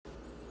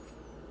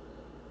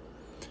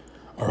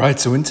All right,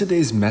 so in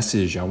today's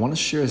message, I want to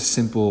share a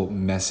simple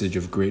message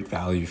of great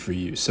value for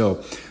you.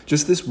 So,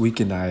 just this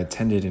weekend, I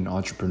attended an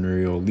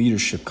entrepreneurial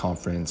leadership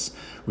conference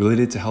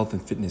related to health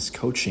and fitness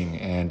coaching,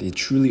 and it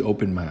truly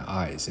opened my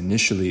eyes.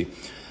 Initially,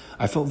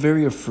 I felt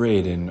very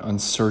afraid and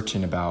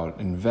uncertain about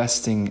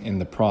investing in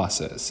the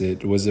process.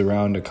 It was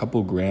around a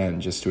couple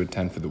grand just to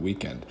attend for the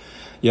weekend.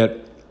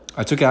 Yet,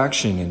 I took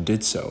action and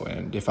did so,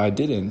 and if I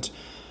didn't,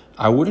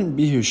 I wouldn't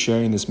be here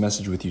sharing this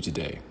message with you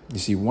today. You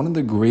see, one of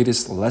the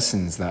greatest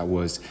lessons that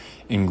was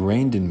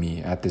ingrained in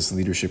me at this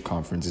leadership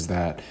conference is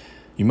that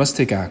you must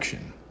take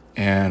action.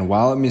 And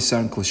while it may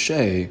sound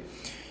cliche,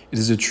 it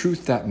is a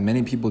truth that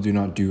many people do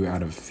not do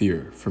out of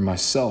fear. For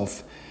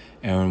myself,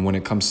 and when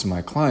it comes to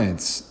my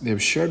clients, they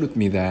have shared with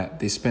me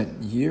that they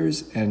spent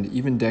years and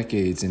even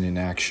decades in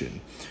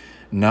inaction,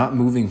 not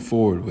moving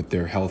forward with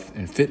their health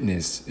and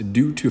fitness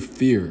due to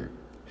fear.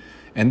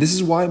 And this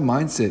is why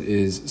mindset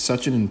is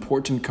such an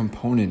important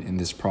component in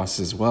this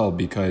process as well,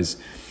 because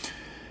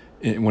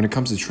when it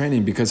comes to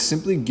training, because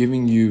simply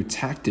giving you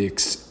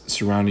tactics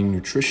surrounding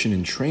nutrition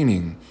and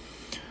training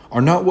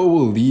are not what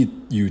will lead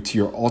you to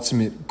your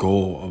ultimate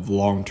goal of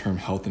long-term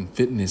health and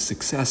fitness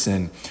success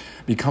and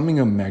becoming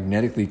a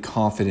magnetically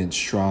confident,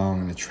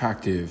 strong, and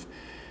attractive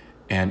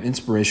and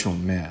inspirational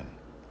man.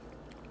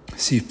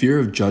 See, fear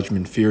of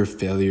judgment, fear of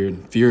failure,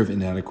 and fear of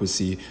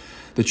inadequacy.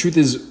 The truth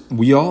is,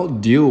 we all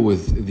deal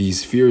with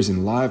these fears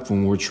in life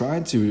when we're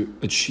trying to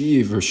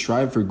achieve or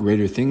strive for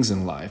greater things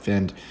in life.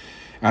 And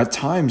at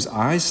times,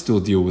 I still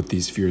deal with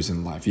these fears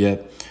in life.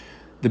 Yet,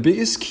 the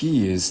biggest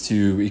key is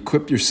to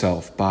equip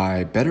yourself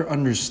by better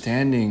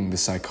understanding the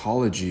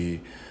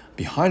psychology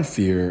behind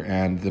fear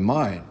and the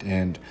mind.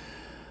 And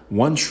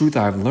one truth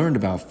I've learned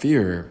about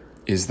fear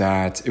is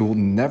that it will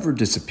never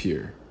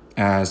disappear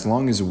as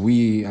long as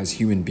we as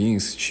human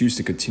beings choose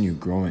to continue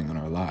growing in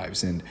our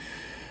lives. And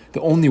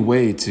the only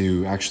way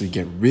to actually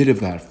get rid of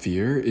that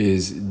fear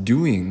is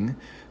doing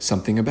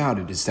something about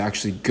it, is to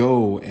actually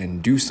go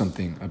and do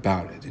something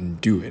about it and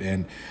do it.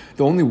 And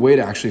the only way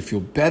to actually feel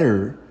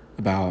better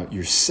about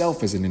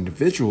yourself as an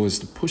individual is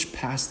to push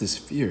past this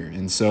fear.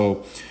 And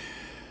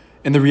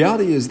the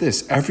reality is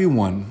this: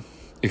 everyone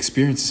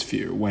experiences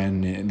fear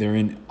when they're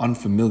in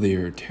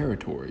unfamiliar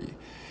territory.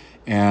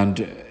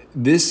 And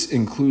this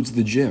includes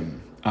the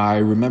gym. I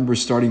remember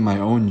starting my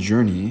own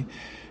journey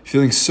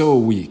feeling so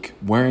weak,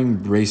 wearing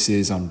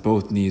braces on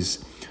both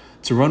knees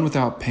to run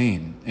without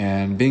pain,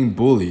 and being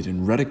bullied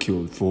and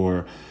ridiculed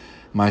for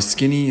my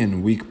skinny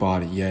and weak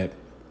body. Yet,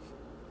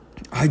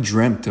 I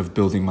dreamt of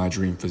building my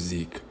dream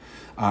physique.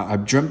 I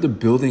dreamt of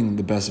building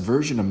the best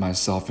version of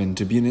myself and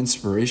to be an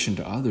inspiration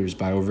to others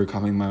by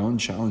overcoming my own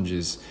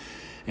challenges.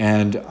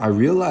 And I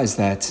realized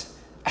that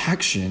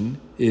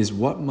action is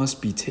what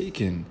must be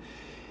taken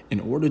in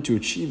order to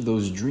achieve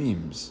those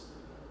dreams.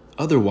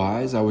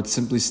 Otherwise, I would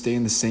simply stay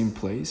in the same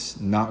place,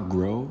 not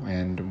grow.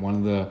 And one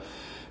of the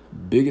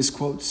biggest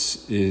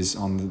quotes is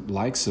on the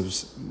likes of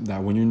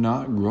that: when you're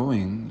not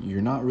growing,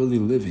 you're not really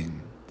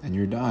living and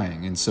you're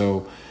dying. And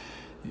so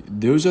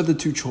those are the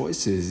two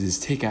choices: is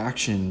take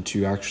action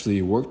to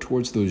actually work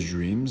towards those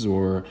dreams,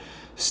 or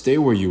stay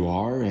where you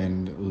are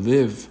and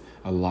live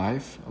a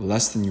life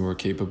less than you are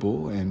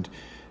capable and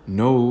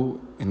know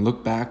and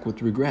look back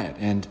with regret.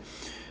 And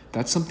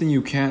that's something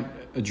you can't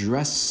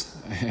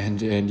address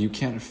and you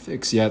can't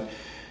fix. Yet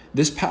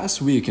this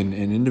past week, an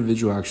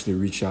individual actually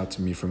reached out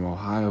to me from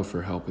Ohio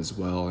for help as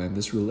well. And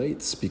this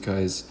relates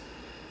because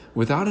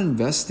without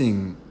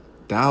investing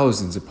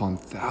thousands upon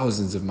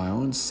thousands of my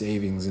own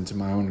savings into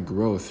my own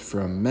growth,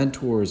 from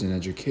mentors and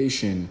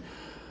education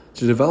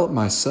to develop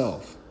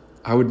myself,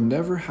 I would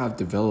never have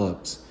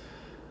developed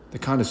the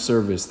kind of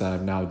service that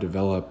I've now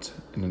developed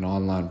in an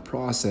online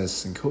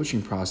process and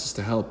coaching process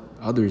to help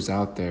others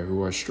out there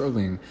who are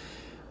struggling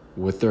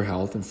with their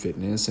health and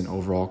fitness and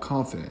overall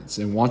confidence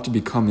and want to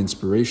become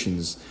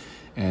inspirations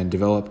and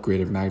develop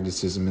greater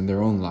magnetism in their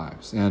own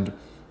lives. And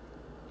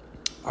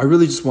I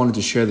really just wanted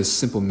to share this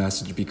simple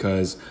message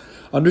because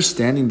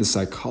understanding the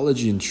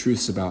psychology and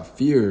truths about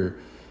fear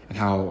and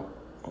how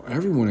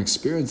everyone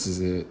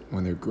experiences it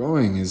when they're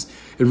growing it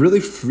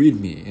really freed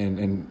me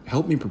and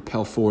helped me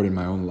propel forward in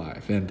my own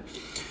life. And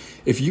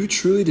if you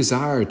truly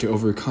desire to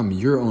overcome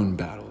your own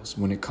battles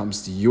when it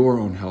comes to your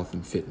own health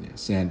and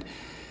fitness and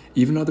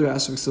even other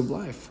aspects of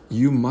life,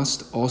 you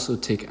must also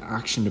take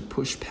action to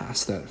push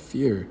past that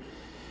fear.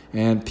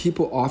 And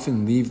people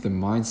often leave the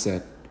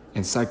mindset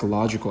and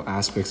psychological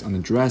aspects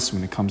unaddressed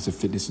when it comes to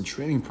fitness and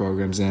training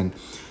programs. And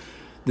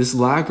this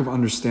lack of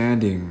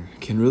understanding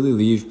can really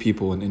leave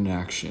people in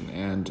inaction,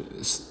 and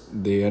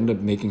they end up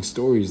making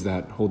stories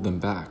that hold them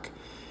back.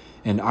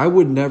 And I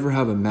would never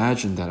have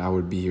imagined that I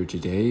would be here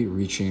today,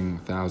 reaching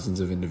thousands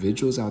of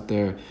individuals out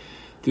there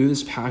through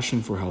this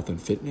passion for health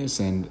and fitness.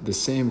 And the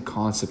same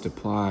concept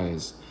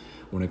applies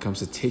when it comes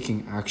to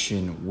taking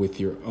action with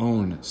your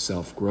own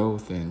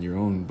self-growth and your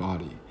own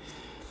body.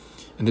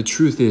 And the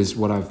truth is,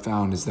 what I've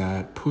found is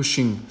that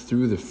pushing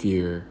through the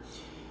fear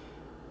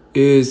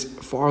is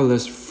far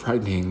less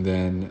frightening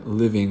than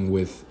living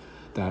with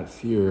that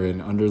fear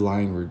and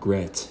underlying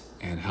regret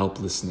and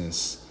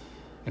helplessness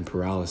and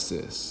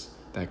paralysis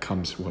that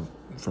comes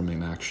from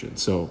inaction.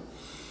 So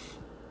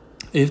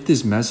if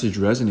this message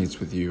resonates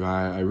with you,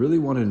 I really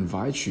want to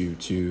invite you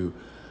to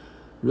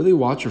really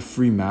watch a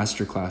free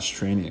masterclass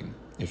training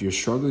if you're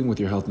struggling with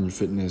your health and your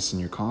fitness and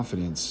your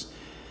confidence,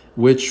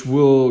 which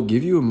will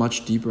give you a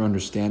much deeper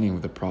understanding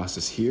of the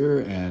process here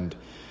and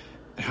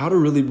how to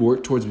really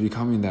work towards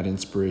becoming that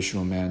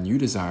inspirational man you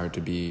desire to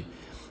be,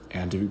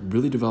 and to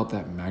really develop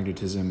that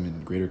magnetism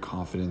and greater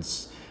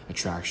confidence,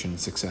 attraction, and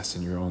success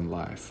in your own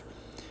life.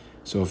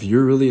 So if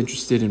you're really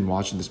interested in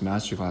watching this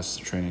masterclass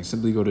training,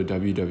 simply go to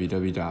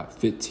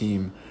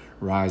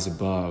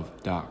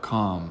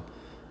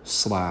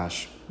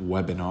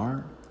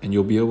www.fitteamriseabove.com/webinar, and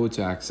you'll be able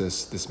to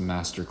access this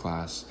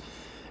masterclass,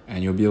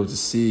 and you'll be able to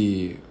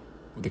see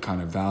the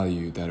kind of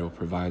value that it will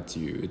provide to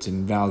you. It's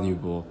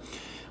invaluable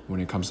when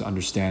it comes to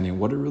understanding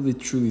what it really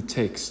truly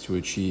takes to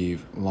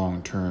achieve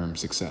long-term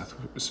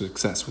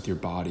success with your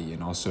body,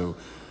 and also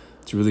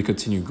to really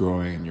continue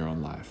growing in your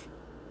own life.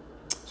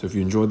 So if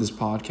you enjoyed this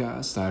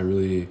podcast, I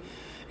really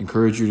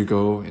encourage you to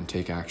go and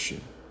take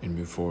action and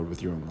move forward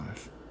with your own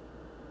life.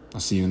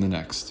 I'll see you in the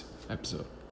next episode.